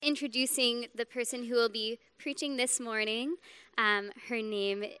introducing the person who will be preaching this morning. Her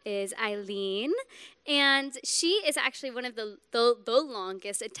name is Eileen, and she is actually one of the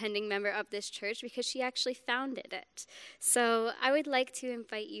longest attending member of this church because she actually founded it. So I would like to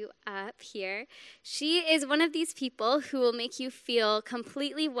invite you up here. She is one of these people who will make you feel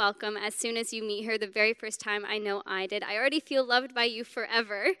completely welcome as soon as you meet her the very first time. I know I did. I already feel loved by you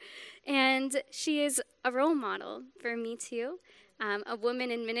forever, and she is a role model for me too. A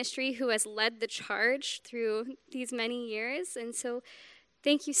woman in ministry who has led the charge through these many years. And so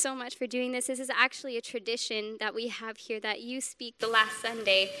thank you so much for doing this. This is actually a tradition that we have here that you speak the last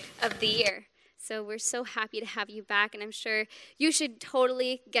Sunday of the year. So we're so happy to have you back, and I'm sure you should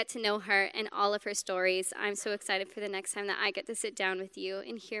totally get to know her and all of her stories. I'm so excited for the next time that I get to sit down with you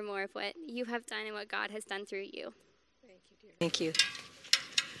and hear more of what you have done and what God has done through you. Thank you, dear. Thank you.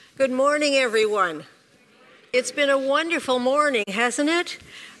 Good morning, everyone. It's been a wonderful morning, hasn't it?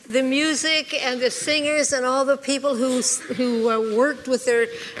 The music and the singers and all the people who worked with their,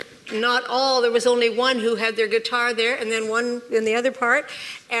 not all, there was only one who had their guitar there and then one in the other part,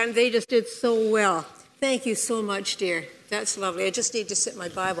 and they just did so well. Thank you so much, dear. That's lovely. I just need to sit my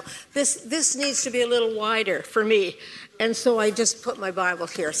Bible. This needs to be a little wider for me, and so I just put my Bible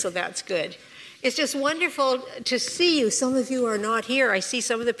here, so that's good. It's just wonderful to see you. Some of you are not here. I see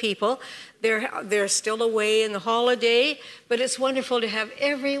some of the people. They're still away in the holiday, but it's wonderful to have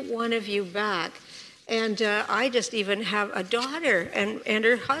every one of you back. And I just even have a daughter and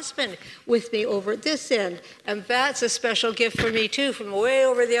her husband with me over at this end. And that's a special gift for me, too, from way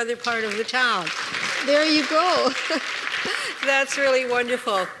over the other part of the town. There you go. That's really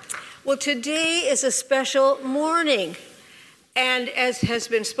wonderful. Well, today is a special morning. And as has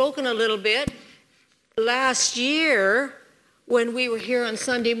been spoken a little bit, last year, when we were here on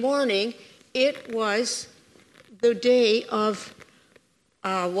Sunday morning, it was the day of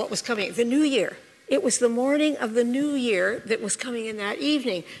what was coming, the New Year. It was the morning of the New Year that was coming in that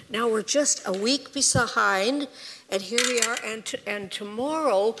evening. Now we're just a week behind, and here we are, and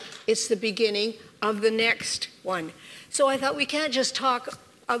tomorrow it's the beginning of the next one. So I thought we can't just talk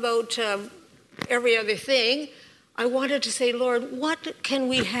about every other thing. I wanted to say, Lord, what can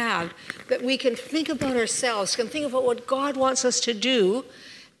we have that we can think about ourselves, can think about what God wants us to do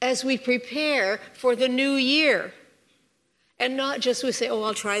as we prepare for the new year? And not just we say, oh,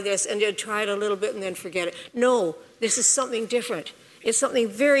 I'll try this, and then try it a little bit and then forget it. No, this is something different. It's something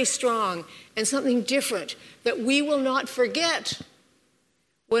very strong and something different that we will not forget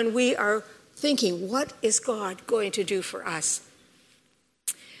when we are thinking, what is God going to do for us?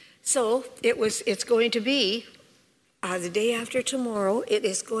 So it's going to be the day after tomorrow. It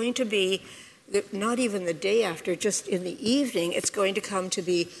is going to be, not even the day after, just in the evening, it's going to come to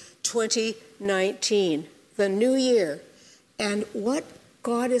be 2019, the new year. And what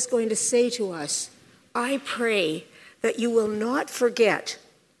God is going to say to us, I pray that you will not forget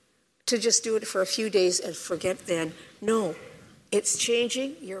to just do it for a few days and forget then. No, it's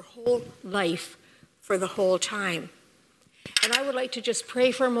changing your whole life for the whole time. And I would like to just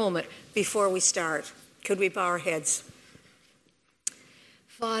pray for a moment before we start. Could we bow our heads?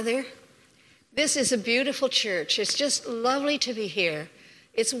 Father, this is a beautiful church. It's just lovely to be here.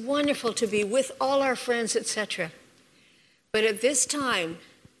 It's wonderful to be with all our friends, etc. But at this time,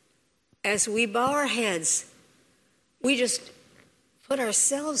 as we bow our heads, we just put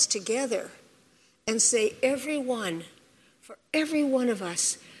ourselves together and say, everyone, for every one of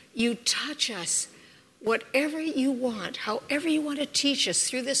us, you touch us, whatever you want, however you want to teach us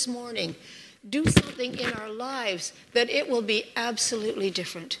through this morning, do something in our lives that it will be absolutely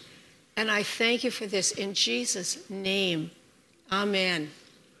different. And I thank you for this in Jesus' name. Amen.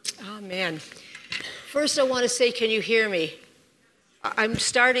 Amen. First, I want to say, can you hear me? I'm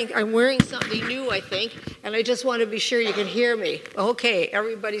wearing something new, I think, and I just want to be sure you can hear me. Okay,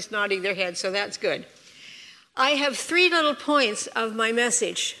 everybody's nodding their head, so that's good. I have 3 little points of my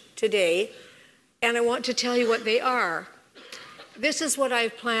message today, and I want to tell you what they are. This is what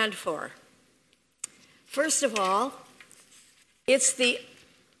I've planned for. First of all,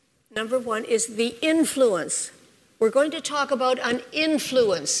 number 1 is the influence. We're going to talk about an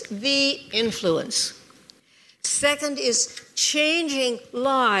influence, the influence. Second is changing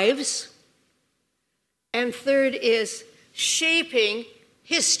lives. And third is shaping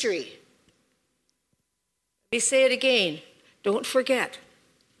history. Let me say it again. Don't forget.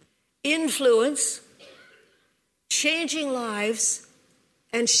 Influence, changing lives,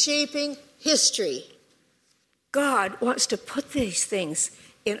 and shaping history. God wants to put these things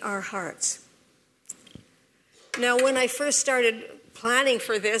in our hearts. Now, when I first started planning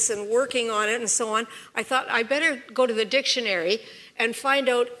for this and working on it and so on, I thought I better go to the dictionary and find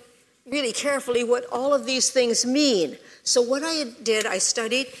out really carefully what all of these things mean. So what I did, I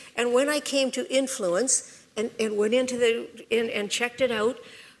studied, and when I came to influence and went into and checked it out,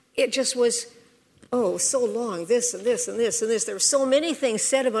 it just was, so long, this and this and this and this. There were so many things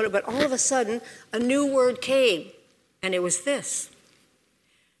said about it, but all of a sudden, a new word came, and it was this.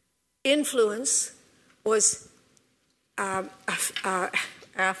 Influence was the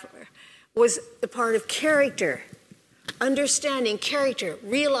part of character, understanding character,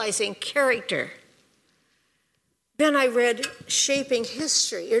 realizing character. Then I read Shaping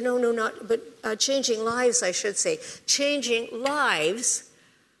History, Changing Lives, I should say. Changing lives.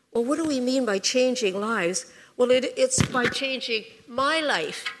 Well, what do we mean by changing lives? Well, it's by changing my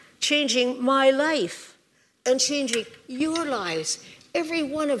life, and changing your lives. Every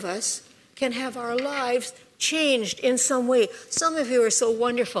one of us can have our lives changed in some way. Some of you are so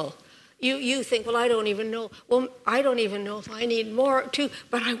wonderful. You think, well, I don't even know. Well, I don't even know if I need more too,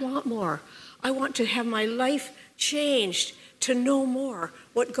 but I want more. I want to have my life changed to know more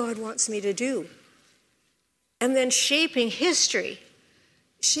what God wants me to do. And then shaping history.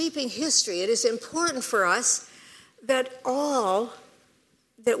 Shaping history. It is important for us that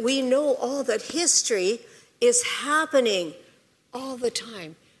we know all that history is happening all the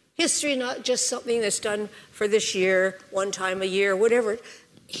time. History, not just something that's done for this year, one time a year, whatever.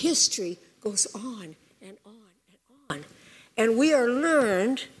 History goes on and on and on. And we are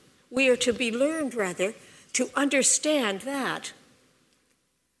to be learned, to understand that.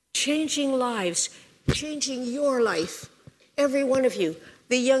 Changing lives, changing your life, every one of you.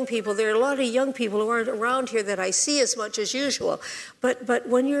 The young people, there are a lot of young people who aren't around here that I see as much as usual. But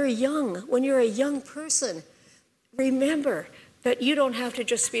when you're a young person, remember that you don't have to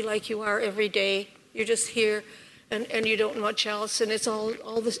just be like you are every day. You're just here and you don't know much else, and it's all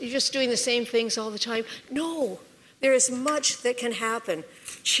this, you're just doing the same things all the time. No, there is much that can happen,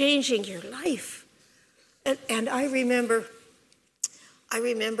 changing your life. And I remember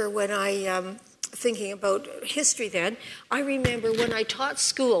when I thinking about history then, I remember when I taught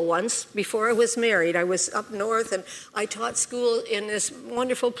school once, before I was married. I was up north and I taught school in this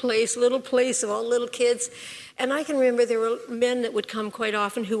wonderful place, little place of all little kids. And I can remember there were men that would come quite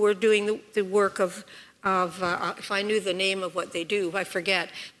often who were doing the work of if I knew the name of what they do, I forget.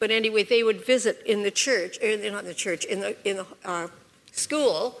 But anyway, they would visit in the church, or not in the church, in the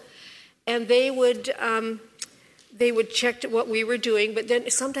school, and they would check what we were doing, but then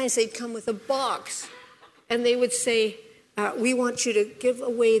sometimes they'd come with a box, and they would say, we want you to give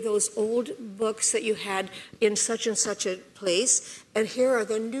away those old books that you had in such and such a place, and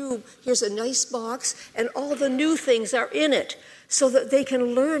here's a nice box, and all the new things are in it, so that they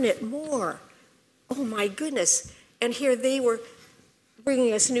can learn it more. Oh my goodness. And here they were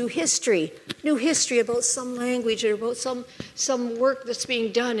bringing us new history about some language or about some work that's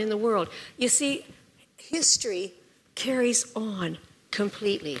being done in the world. You see, history carries on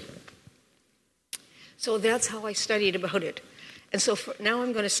completely. So that's how I studied about it. And so now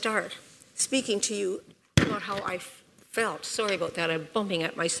I'm going to start speaking to you about how I felt. Sorry about that, I'm bumping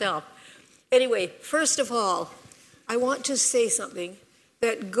at myself. Anyway, first of all, I want to say something,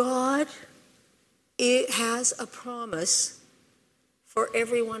 that God has a promise for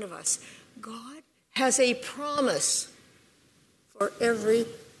every one of us. God has a promise for every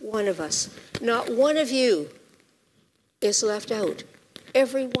one of us. Not one of you is left out.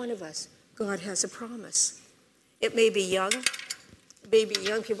 Every one of us, God has a promise. It may be young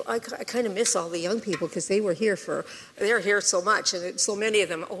people. I kind of miss all the young people because they're here so much, and so many of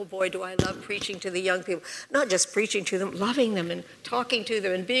them. Oh boy, do I love preaching to the young people. Not just preaching to them, loving them and talking to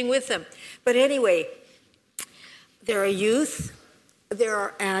them and being with them. But anyway, there are youth, there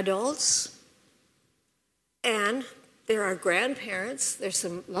are adults, and there are grandparents. There's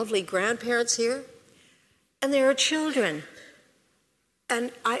some lovely grandparents here. And there are children.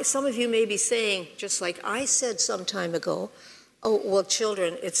 And some of you may be saying, just like I said some time ago, oh, well,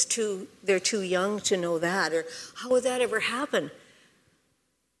 children, they're too young to know that, or how would that ever happen?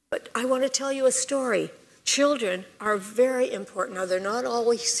 But I want to tell you a story. Children are very important. Now, they're not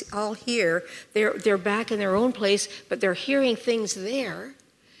always all here. They're back in their own place, but they're hearing things there.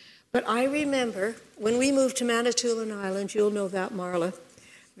 But I remember when we moved to Manitoulin Island, you'll know that, Marla,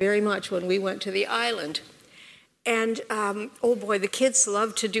 very much, when we went to the island. And, oh boy, the kids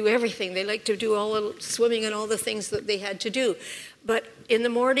loved to do everything. They liked to do all the swimming and all the things that they had to do. But in the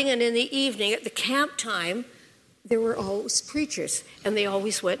morning and in the evening, at the camp time, there were always preachers, and they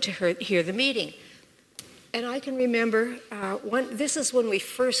always went to hear the meeting. And I can remember, this is when we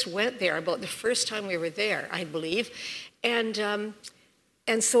first went there, about the first time we were there, I believe. And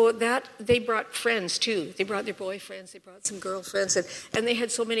And so that, they brought friends too. They brought their boyfriends, they brought some girlfriends, and they had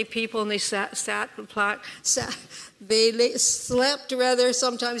so many people, and they slept rather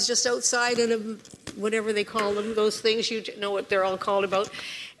sometimes just outside in a, whatever they call them, those things, you know what they're all called about.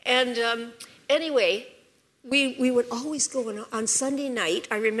 And anyway, we would always go on Sunday night.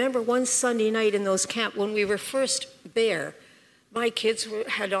 I remember one Sunday night in those camp when we were first there. My kids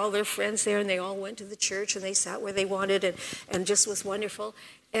had all their friends there, and they all went to the church, and they sat where they wanted, and just was wonderful.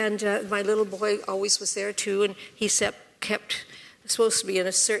 And my little boy always was there too, and he kept supposed to be in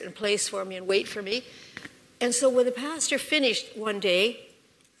a certain place for me and wait for me. And so when the pastor finished one day,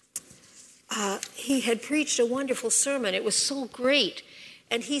 he had preached a wonderful sermon. It was so great.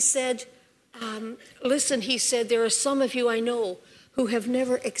 And he said, listen, he said, there are some of you I know who have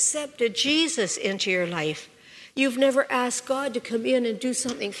never accepted Jesus into your life. You've never asked God to come in and do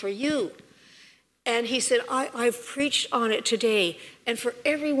something for you. And he said, I've preached on it today. And for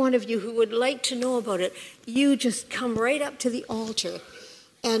every one of you who would like to know about it, you just come right up to the altar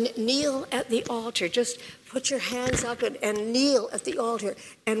and kneel at the altar. Just put your hands up and kneel at the altar,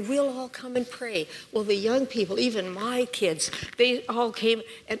 and we'll all come and pray. Well, the young people, even my kids, they all came,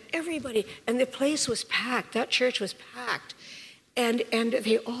 and everybody, and the place was packed. That church was packed. And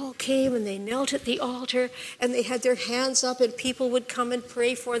they all came, and they knelt at the altar, and they had their hands up, and people would come and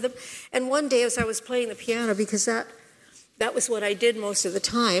pray for them. And one day as I was playing the piano, because that was what I did most of the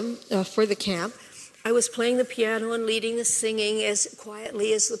time for the camp, I was playing the piano and leading the singing as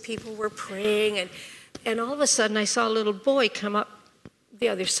quietly as the people were praying. And all of a sudden I saw a little boy come up the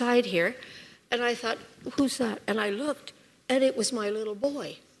other side here, and I thought, who's that? And I looked, and it was my little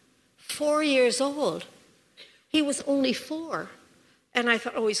boy, 4 years old. He was only 4. And I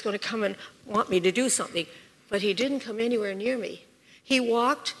thought, oh, he's going to come and want me to do something. But he didn't come anywhere near me. He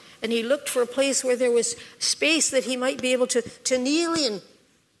walked, and he looked for a place where there was space that he might be able to kneel in.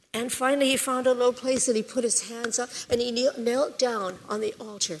 And finally he found a little place, and he put his hands up, and he knelt down on the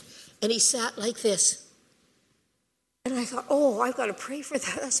altar. And he sat like this. And I thought, oh, I've got to pray for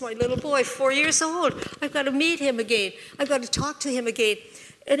that. That's my little boy, 4 years old. I've got to meet him again. I've got to talk to him again.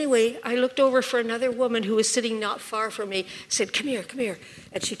 Anyway, I looked over for another woman who was sitting not far from me. I said, come here, come here.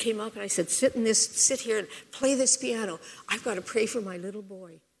 And she came up, and I said, sit here and play this piano. I've got to pray for my little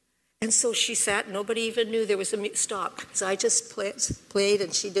boy. And so she sat. Nobody even knew there was a stop. So I just played,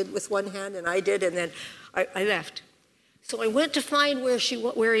 and she did with one hand, and I did, and then I left. So I went to find where he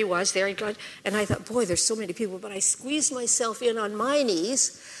was there, and I thought, boy, there's so many people. But I squeezed myself in on my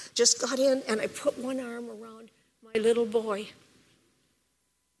knees, just got in, and I put one arm around my little boy.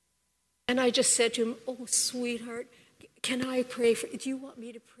 And I just said to him, oh, sweetheart, can I pray for you? Do you want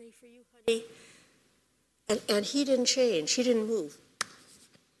me to pray for you, honey? And he didn't change. He didn't move.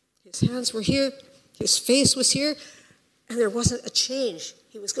 His hands were here. His face was here. And there wasn't a change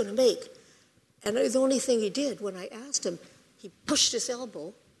he was going to make. And the only thing he did when I asked him, he pushed his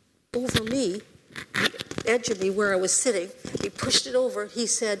elbow over me, the edge of me where I was sitting. He pushed it over. He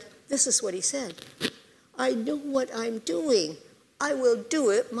said, this is what he said, I know what I'm doing. I will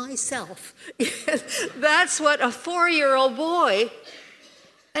do it myself. That's what a 4-year-old boy,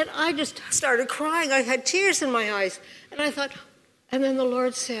 and I just started crying. I had tears in my eyes. And I thought, and then the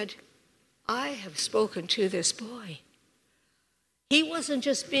Lord said, I have spoken to this boy. He wasn't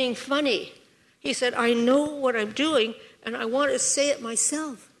just being funny. He said, I know what I'm doing, and I want to say it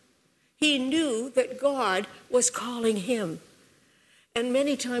myself. He knew that God was calling him. And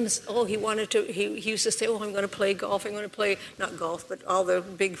many times, he used to say, I'm going to play golf. I'm going to play, not golf, but all the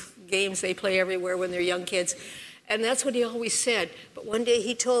big games they play everywhere when they're young kids. And that's what he always said. But one day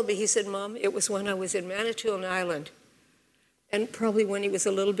he told me, he said, Mom, it was when I was in Manitoulin Island. And probably when he was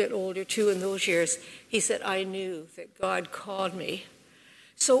a little bit older, too, in those years. He said, I knew that God called me.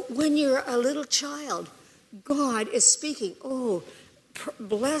 So when you're a little child, God is speaking. Oh,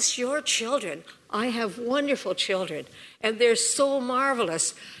 bless your children. I have wonderful children, and they're so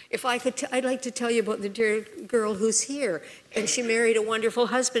marvelous. If I could, I'd like to tell you about the dear girl who's here, and she married a wonderful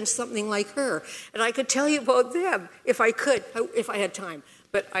husband, something like her. And I could tell you about them if I could, if I had time.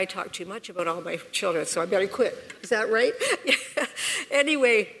 But I talk too much about all my children, so I better quit. Is that right?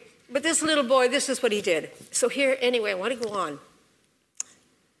 Anyway, but this little boy, this is what he did. So here, anyway, I want to go on.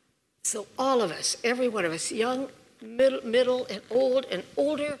 So all of us, every one of us, young, middle, and old, and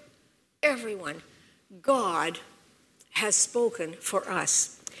older, everyone, God has spoken for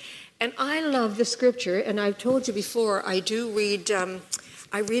us. And I love the scripture, and I've told you before, I do read,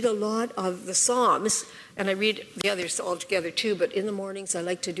 I read a lot of the Psalms, and I read the others all together too, but in the mornings I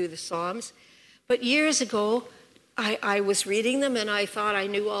like to do the Psalms. But years ago, I was reading them, and I thought I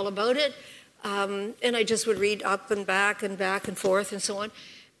knew all about it. And I just would read up and back and forth and so on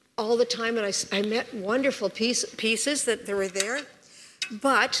all the time. And I met wonderful pieces that were there.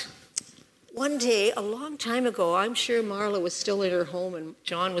 But one day, a long time ago, I'm sure Marla was still in her home and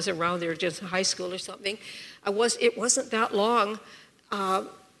John was around there, just high school or something. It wasn't that long.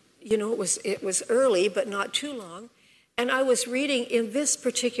 It was early, but not too long. And I was reading in this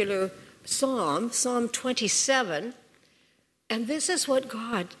particular Psalm 27, and this is what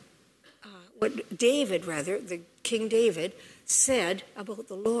David, the King David, said about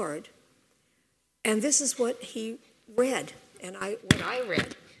the Lord. And this is what he read, and what I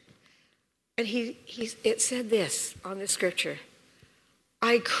read. And it said this on the scripture: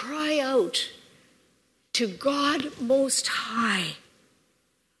 I cry out to God Most High,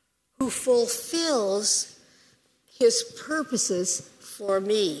 who fulfills his purposes for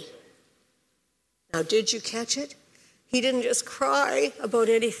me. Now, did you catch it? He didn't just cry about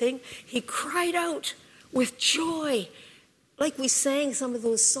anything. He cried out with joy, like we sang some of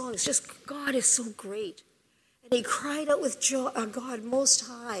those songs. Just, God is so great. And he cried out with joy, God Most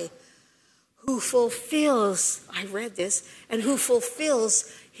High, who fulfills, I read this, and who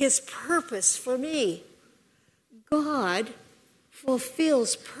fulfills his purpose for me. God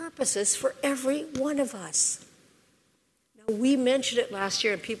fulfills purposes for every one of us. Now, we mentioned it last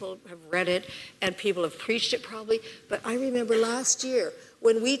year, and people have read it, and people have preached it probably, but I remember last year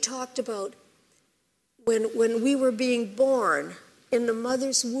when we talked about when we were being born in the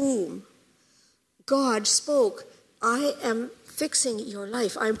mother's womb, God spoke, I am fixing your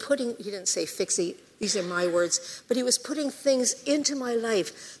life. He didn't say fixing, these are my words, but he was putting things into my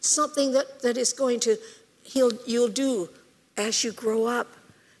life, something that is going to, you'll do as you grow up.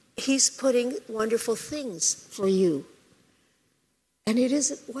 He's putting wonderful things for you. And it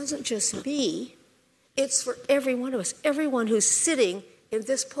wasn't just me, it's for every one of us, everyone who's sitting in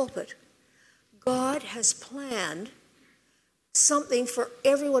this pulpit. God has planned something for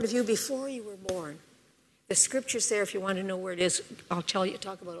every one of you before you were born. The scripture's there if you want to know where it is. I'll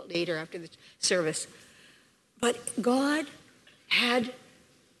talk about it later after the service. But God had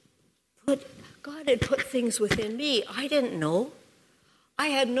put things within me I didn't know. I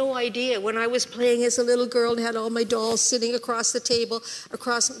had no idea. When I was playing as a little girl and had all my dolls sitting across the table,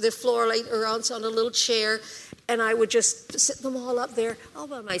 across the floor, like around on a little chair, and I would just sit them all up there all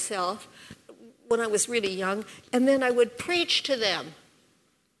by myself when I was really young, and then I would preach to them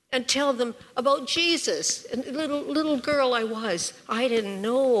and tell them about Jesus. And little girl I was. I didn't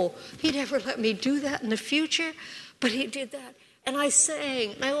know. He'd ever let me do that in the future, but he did that. And I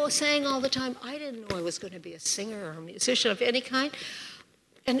sang. I sang all the time. I didn't know I was going to be a singer or a musician of any kind.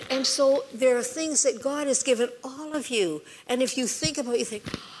 And so there are things that God has given all of you. And if you think about it, you think,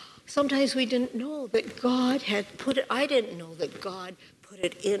 sometimes we didn't know that God had put it. I didn't know that God put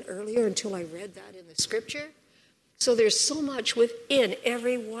it in earlier until I read that in the scripture. So there's so much within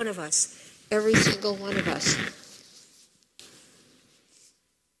every one of us, every single one of us.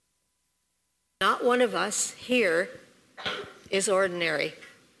 Not one of us here is ordinary.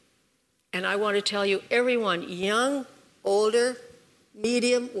 And I want to tell you, everyone, young, older,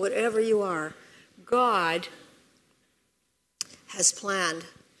 medium, whatever you are, God has planned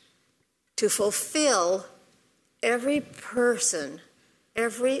to fulfill every person,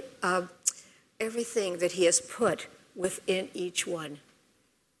 everything that he has put within each one.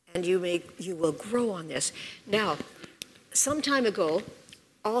 And you will grow on this. Now, some time ago,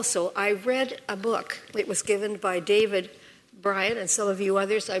 also, I read a book. It was given by David Bryant and some of you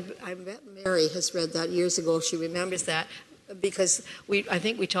others. I bet Mary has read that years ago. She remembers that because I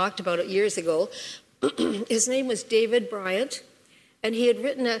think we talked about it years ago. His name was David Bryant, and he had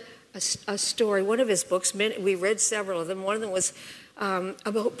written a story, one of his books. We read several of them. One of them was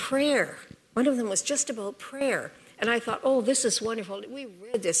about prayer. One of them was just about prayer. And I thought, oh, this is wonderful. We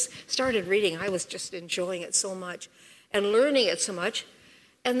read this, started reading. I was just enjoying it so much and learning it so much.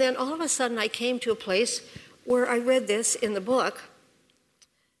 And then all of a sudden I came to a place where I read this in the book.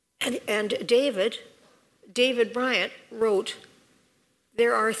 And David Bryant wrote,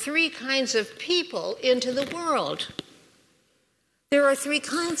 there are three kinds of people into the world. There are three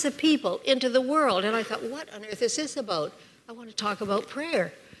kinds of people into the world. And I thought, what on earth is this about? I want to talk about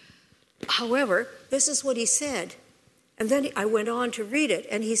prayer. However, this is what he said. And then I went on to read it.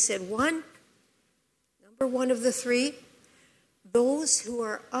 And he said, number one of the three, those who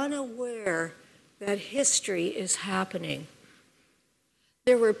are unaware that history is happening.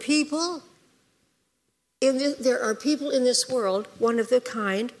 There are people in this world, one of the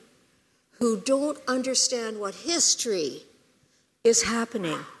kind, who don't understand what history is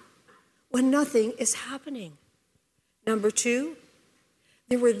happening when nothing is happening. Number two,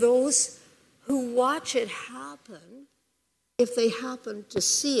 there were those who watch it happen. If they happen to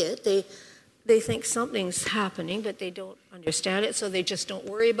see it, they think something's happening, but they don't understand it, so they just don't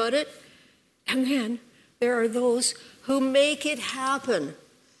worry about it. And then there are those who make it happen.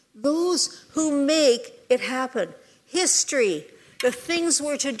 Those who make it happen. History, the things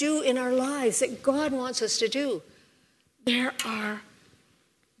we're to do in our lives that God wants us to do. There are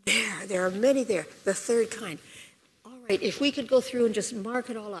many there. The third kind. All right, if we could go through and just mark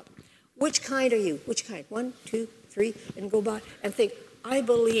it all up. Which kind are you? Which kind? 1, 2, 3, and go by and think, I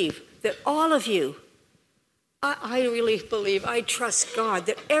believe that all of you, I really believe, I trust God,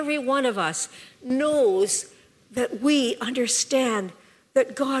 that every one of us knows that we understand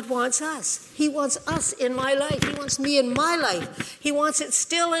that God wants us. He wants us in my life. He wants me in my life. He wants it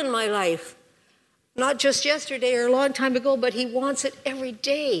still in my life. Not just yesterday or a long time ago, but he wants it every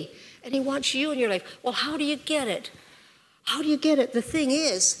day. And he wants you in your life. Well, how do you get it? How do you get it? The thing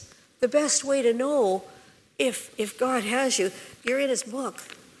is, the best way to know if God has you, you're in his book.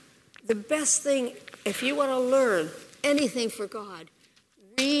 The best thing, if you want to learn anything for God,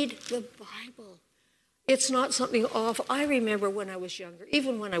 read the Bible. It's not something awful. I remember when I was younger,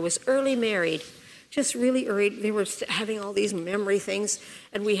 even when I was early married, just really early, they were having all these memory things,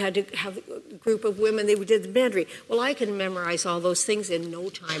 and we had to have a group of women, they did the memory. Well, I can memorize all those things in no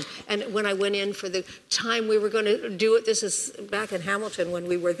time. And when I went in for the time we were going to do it, this is back in Hamilton when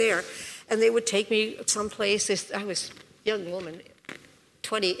we were there, and they would take me someplace. I was a young woman,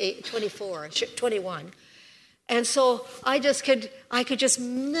 28, 24, 21. And so I could just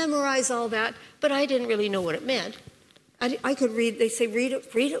memorize all that, but I didn't really know what it meant. I could read, they say read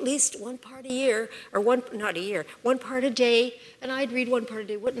at least one part a year, or one part a day, and I'd read one part a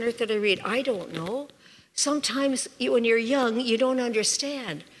day. What on earth did I read? I don't know. Sometimes when you're young, you don't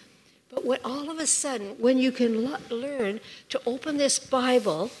understand. But all of a sudden, when you can learn to open this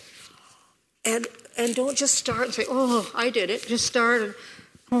Bible and don't just start and say, oh, I did it. Just start and,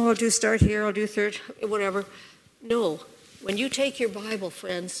 I'll do start here, I'll do third, whatever. No. When you take your Bible,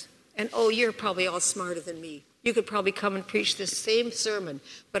 friends, and you're probably all smarter than me. You could probably come and preach this same sermon,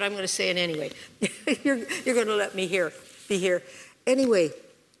 but I'm going to say it anyway. You're going to let me be here. Anyway,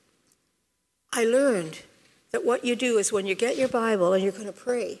 I learned that what you do is when you get your Bible and you're going to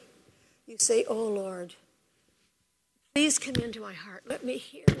pray, you say, oh, Lord, please come into my heart. Let me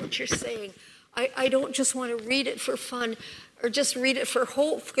hear what you're saying. I don't just want to read it for fun or just read it for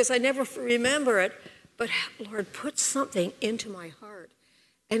hope because I never remember it. But, Lord, put something into my heart.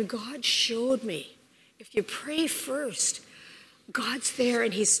 And God showed me. If you pray first, God's there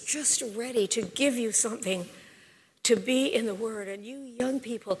and he's just ready to give you something to be in the Word. And you young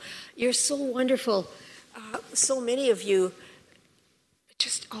people, you're so wonderful. So many of you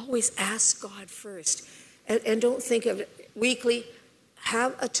just always ask God first. And don't think of it weekly.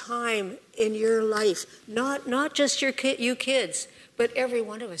 Have a time in your life, not just you kids, but every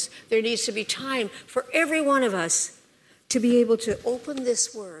one of us. There needs to be time for every one of us to be able to open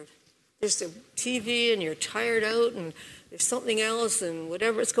this Word. There's the TV and you're tired out and there's something else and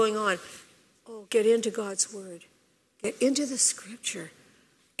whatever's going on. Oh, get into God's Word. Get into the Scripture.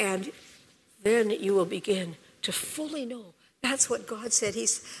 And then you will begin to fully know. That's what God said.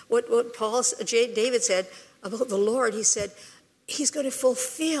 What David said about the Lord. He said, he's going to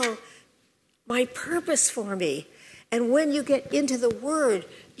fulfill my purpose for me. And when you get into the Word,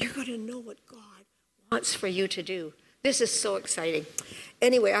 you're going to know what God wants for you to do. This is so exciting.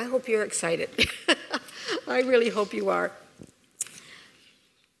 Anyway, I hope you're excited. I really hope you are.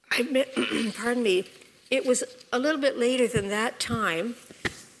 Pardon me. It was a little bit later than that time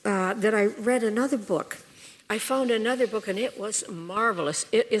that I read another book. I found another book, and it was marvelous.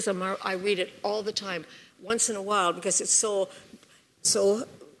 It is I read it all the time, once in a while, because it's so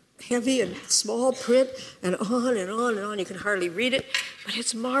heavy and small print and on and on and on. You can hardly read it, but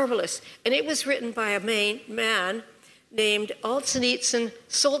it's marvelous. And it was written by a man named Alice,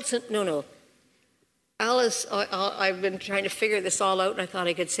 I've been trying to figure this all out, and I thought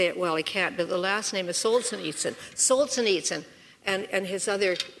I could say it well. I can't, but the last name is Solzhenitsyn. And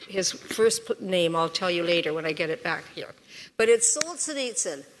his first name I'll tell you later when I get it back here. But it's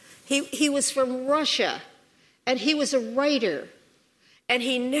Solzhenitsyn. He was from Russia, and he was a writer. And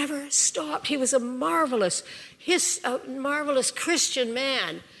he never stopped. He was a marvelous Christian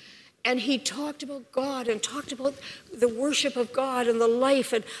man. And he talked about God and talked about the worship of God and the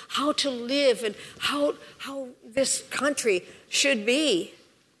life and how to live and how this country should be.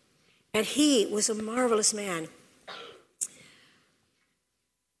 And he was a marvelous man.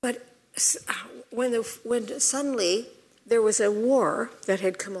 But when suddenly there was a war that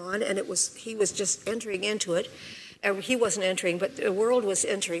had come on, and he was just entering into it, He wasn't entering, but the world was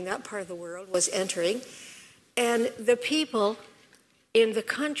entering. That part of the world was entering. And the people in the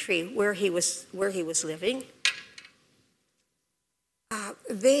country where he was living,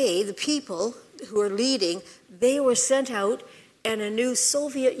 the people who were leading, they were sent out, and a new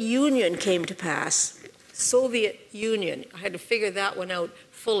Soviet Union came to pass. Soviet Union. I had to figure that one out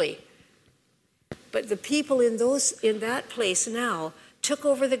fully. But the people in that place now took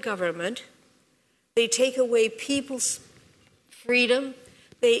over the government. They take away people's freedom.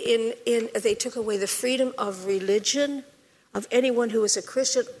 They took away the freedom of religion, of anyone who was a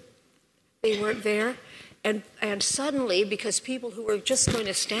Christian. They weren't there. And suddenly, because people who were just going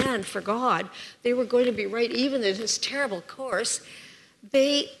to stand for God, they were going to be right even in this terrible course,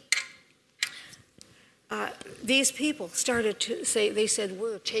 these people started to say, they said,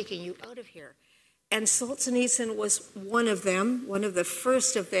 we're taking you out of here. And Solzhenitsyn was one of them, one of the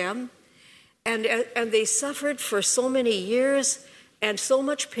first of them. And they suffered for so many years and so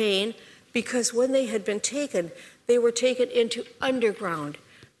much pain because when they had been taken, they were taken into underground.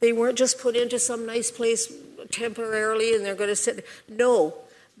 They weren't just put into some nice place temporarily and they're going to sit. No,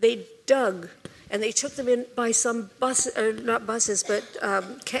 they dug and they took them in by some buses, or not buses, but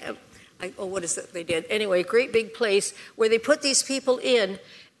what is it they did? Anyway, great big place where they put these people in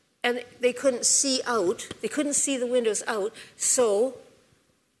and they couldn't see out. They couldn't see the windows out. So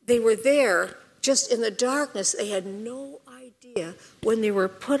they were there just in the darkness. They had no idea when they were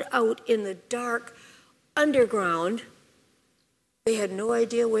put out in the dark underground. They had no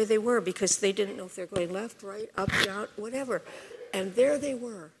idea where they were because they didn't know if they were going left, right, up, down, whatever. And there they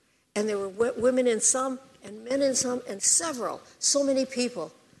were. And there were women in some and men in some and several. So many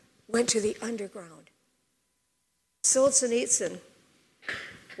people went to the underground. Solzhenitsyn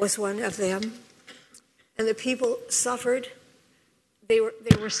was one of them. And the people suffered. They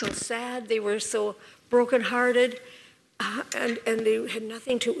were so sad. They were so brokenhearted. And they had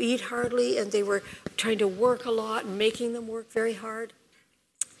nothing to eat hardly, and they were trying to work a lot and making them work very hard.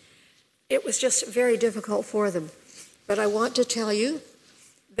 It was just very difficult for them. But I want to tell you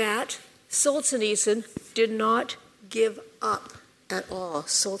that Solzhenitsyn did not give up at all.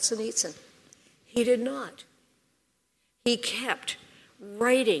 Solzhenitsyn. He did not. He kept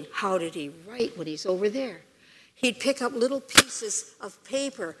writing. How did he write when he's over there? He'd pick up little pieces of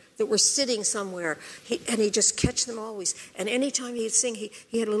paper that were sitting somewhere, and he'd just catch them always. And anytime he'd sing,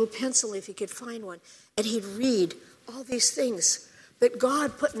 he had a little pencil if he could find one, and he'd read all these things that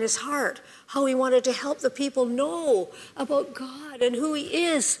God put in his heart, how he wanted to help the people know about God and who he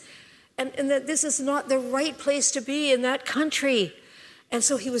is, and that this is not the right place to be in that country. And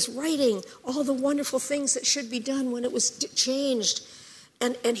so he was writing all the wonderful things that should be done when it was changed.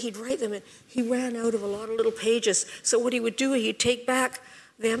 And he'd write them, and he ran out of a lot of little pages. So what he would do, he'd take back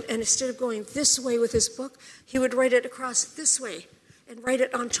them, and instead of going this way with his book, he would write it across this way and write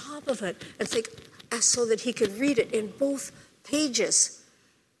it on top of it and think, so that he could read it in both pages.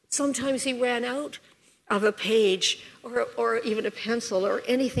 Sometimes he ran out of a page or even a pencil or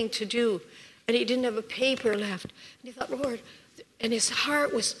anything to do, and he didn't have a paper left. And he thought, Lord, and his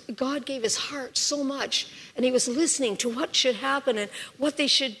heart was, God gave his heart so much, and he was listening to what should happen and what they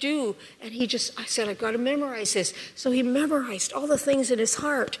should do. And I said, I've got to memorize this. So he memorized all the things in his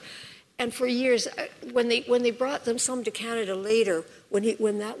heart. And for years, when they brought them some to Canada later,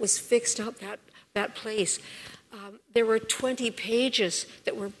 when that was fixed up, that place, there were 20 pages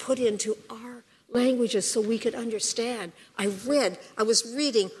that were put into our languages so we could understand. I was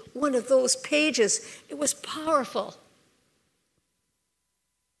reading one of those pages. It was powerful.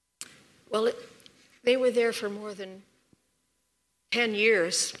 Well, they were there for more than 10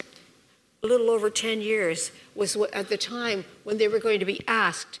 years. A little over 10 years was at the time when they were going to be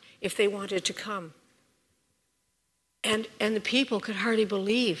asked if they wanted to come. And the people could hardly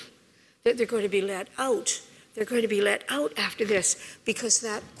believe that they're going to be let out. They're going to be let out after this because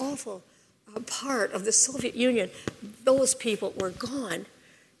that awful part of the Soviet Union, those people were gone.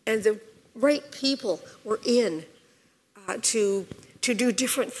 And the right people were in to do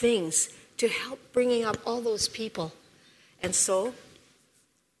different things, to help bringing up all those people. And so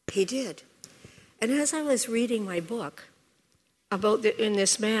he did. And as I was reading my book in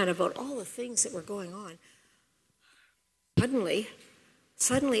this man, about all the things that were going on,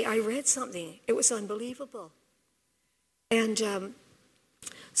 suddenly I read something. It was unbelievable. And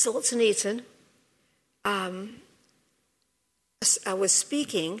Solzhenitsyn was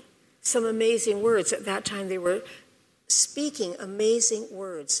speaking some amazing words. At that time they were speaking amazing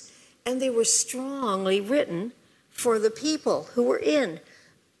words. And they were strongly written for the people who were in.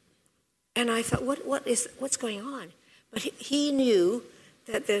 And I thought, what's going on? But he knew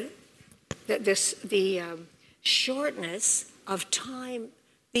that the shortness of time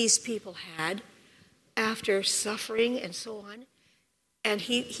these people had after suffering and so on. And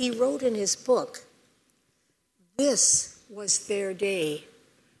he wrote in his book, this was their day.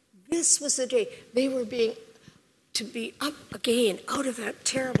 This was the day. They were to be up again out of that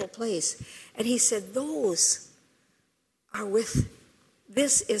terrible place. And he said, this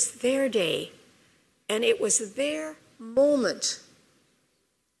is their day. And it was their moment.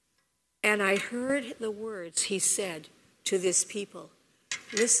 And I heard the words he said to this people.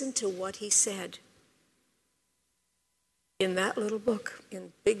 Listen to what he said in that little book,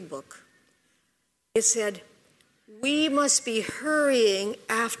 in big book. It said, we must be hurrying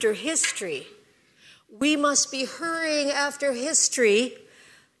after history. We must be hurrying after history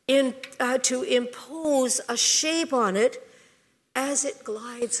to impose a shape on it as it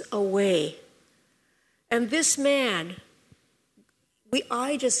glides away. And this man,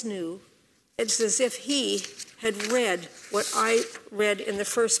 I just knew, it's as if he had read what I read in the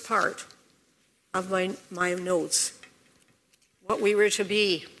first part of my notes. What we were to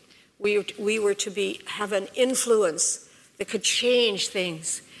be. We were to have an influence that could change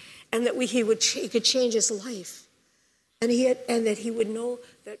things, and that he could change his life, and that he would know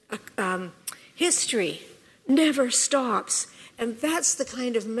that history never stops, and that's the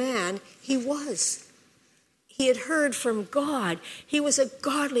kind of man he was. He had heard from God. He was a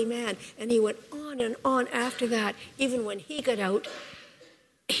godly man, and he went on and on after that. Even when he got out,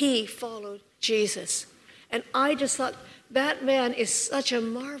 he followed Jesus, and I just thought, that man is such a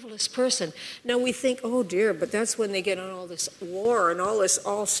marvelous person. Now we think, oh dear, but that's when they get on all this war and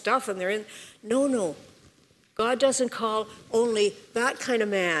all stuff, and they're in. No. God doesn't call only that kind of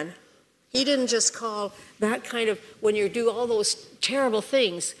man. He didn't just call that kind of, when you do all those terrible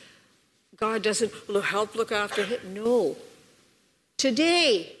things, God doesn't help look after him. No.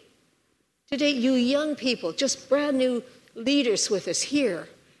 Today, you young people, just brand new leaders with us here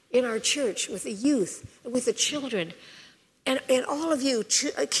in our church, with the youth, with the children, and all of you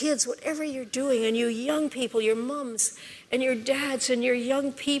kids, whatever you're doing, and you young people, your mums and your dads and your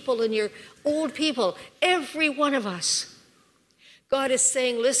young people and your old people, every one of us, God is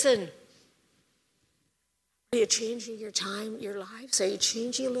saying, listen, are you changing your time, your lives? Are you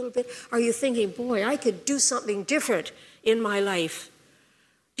changing a little bit? Are you thinking, boy, I could do something different in my life?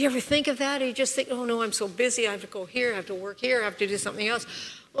 Do you ever think of that? Or you just think, oh no, I'm so busy, I have to go here, I have to work here, I have to do something else.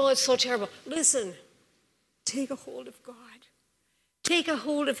 Oh, it's so terrible. Listen, take a hold of God. Take a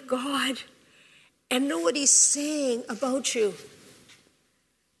hold of God and know what he's saying about you.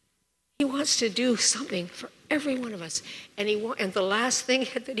 He wants to do something for every one of us. And the last thing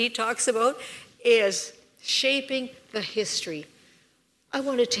that he talks about is shaping the history. I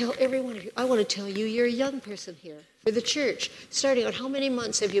want to tell every one of you, I want to tell you, you're a young person here for the church. Starting out, how many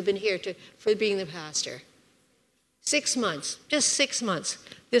months have you been here for being the pastor? 6 months, just 6 months.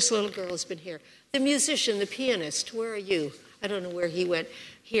 This little girl has been here. The musician, the pianist, where are you? I don't know where he went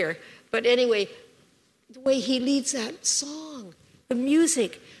here. But anyway, the way he leads that song, the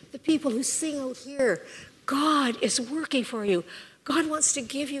music, the people who sing out here, God is working for you. God wants to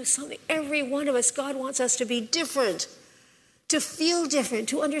give you something. Every one of us, God wants us to be different, to feel different,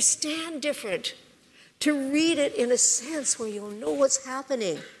 to understand different, to read it in a sense where you'll know what's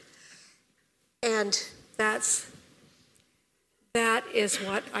happening. And that is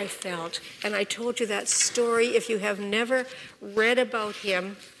what I felt. And I told you that story. If you have never read about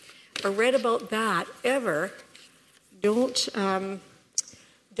him or read about that ever, don't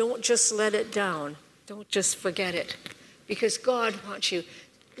just let it down. Don't just forget it. Because God wants you.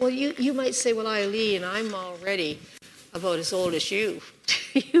 Well, you might say, well, Eileen, I'm already about as old as you.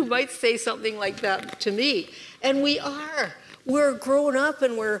 You might say something like that to me. And we are. We're grown up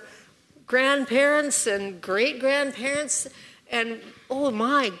and we're grandparents and great-grandparents. And, oh,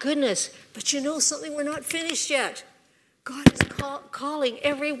 my goodness. But you know something? We're not finished yet. God is calling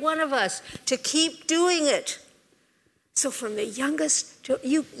every one of us to keep doing it. So from the youngest to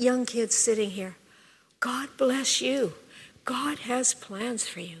you young kids sitting here, God bless you. God has plans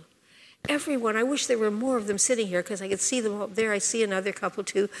for you. Everyone. I wish there were more of them sitting here because I could see them up there. I see another couple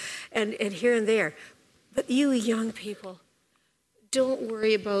too, and here and there. But you young people, don't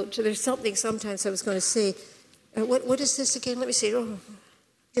worry about, there's something sometimes I was going to say. What is this again? Let me see. Oh,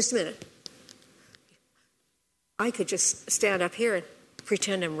 just a minute. I could just stand up here and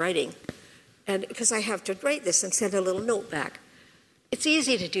pretend I'm writing. And because I have to write this and send a little note back. It's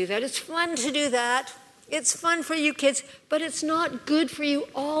easy to do that. It's fun to do that. It's fun for you kids, but it's not good for you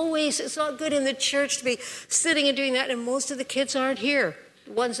always. It's not good in the church to be sitting and doing that, and most of the kids aren't here.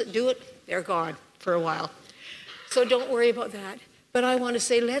 The ones that do it, they're gone for a while. So don't worry about that. But I want to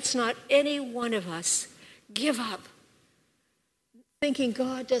say, let's not any one of us give up, thinking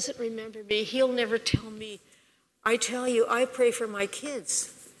God doesn't remember me. He'll never tell me. I tell you, I pray for my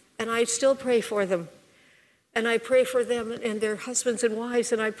kids, and I still pray for them. And I pray for them and their husbands and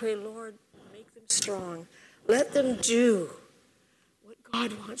wives, and I pray, Lord, make them strong. Let them do what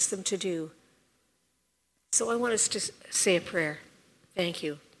God wants them to do. So I want us to say a prayer. Thank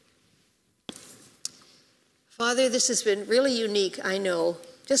you. Father, this has been really unique, I know,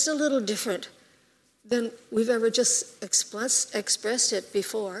 just a little different than we've ever just expressed it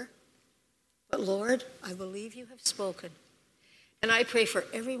before. But Lord, I believe you have spoken. And I pray for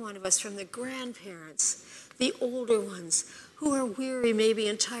every one of us, from the grandparents, the older ones who are weary maybe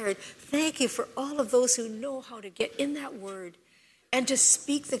and tired. Thank you for all of those who know how to get in that word and to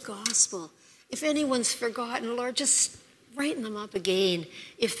speak the gospel. If anyone's forgotten, Lord, just brighten them up again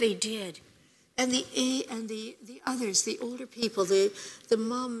if they did. And the others, the older people, the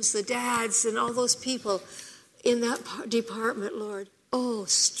mums, the dads, and all those people in that department, Lord, oh,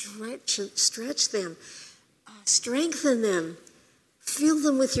 stretch them, strengthen them, fill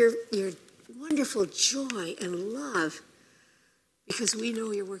them with your wonderful joy and love, because we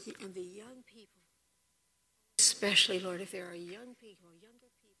know you're working. And the young people, especially, Lord, if there are young people,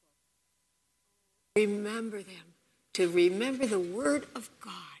 younger people, remember them, to remember the word of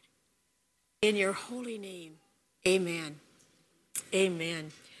God. In your holy name, amen.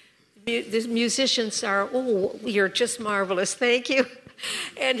 Amen. The musicians are, you're just marvelous. Thank you.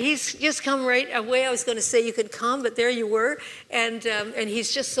 And he's just come right away. I was going to say you could come, but there you were. And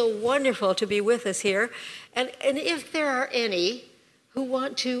he's just so wonderful to be with us here. And if there are any who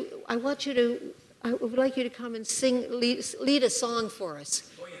want to, I would like you to come and lead a song for us.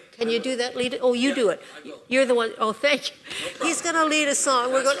 Can you do that? Lead it? Oh, you do it. You're the one. Oh, thank you. No, he's going to lead a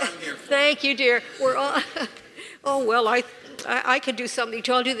song. We're going to. Thank you, dear. We're all. Oh well, I could do something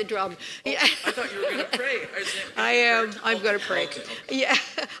too. I'll do the drum. Yeah. I thought you were going to pray. I am. I'm going to pray. Okay. Yeah,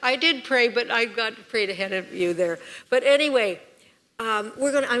 I did pray, but I got prayed ahead of you there. But anyway, I'm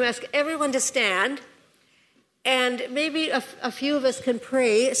asking everyone to stand. And maybe a few of us can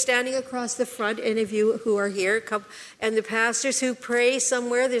pray, standing across the front, any of you who are here, and the pastors who pray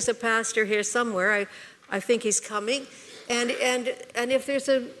somewhere. There's a pastor here somewhere. I think he's coming. And if there's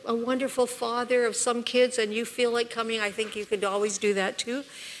a wonderful father of some kids and you feel like coming, I think you could always do that too.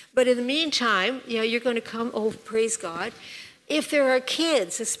 But in the meantime, you're going to come. Oh, praise God. If there are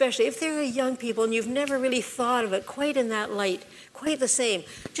kids, especially if there are young people and you've never really thought of it quite in that light, quite the same,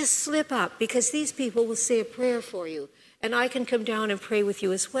 just slip up, because these people will say a prayer for you, and I can come down and pray with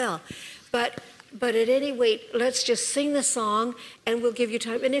you as well. But at any rate, let's just sing the song and we'll give you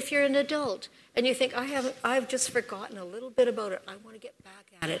time. And if you're an adult and you think, I've just forgotten a little bit about it, I want to get back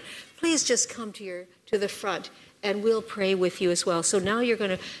at it, please just come to the front and we'll pray with you as well. So now you're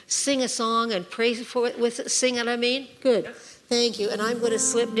going to sing a song and pray for it with it. Sing it, I mean? Good. Thank you. And I'm going to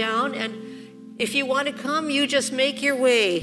slip down, and if you want to come, you just make your way.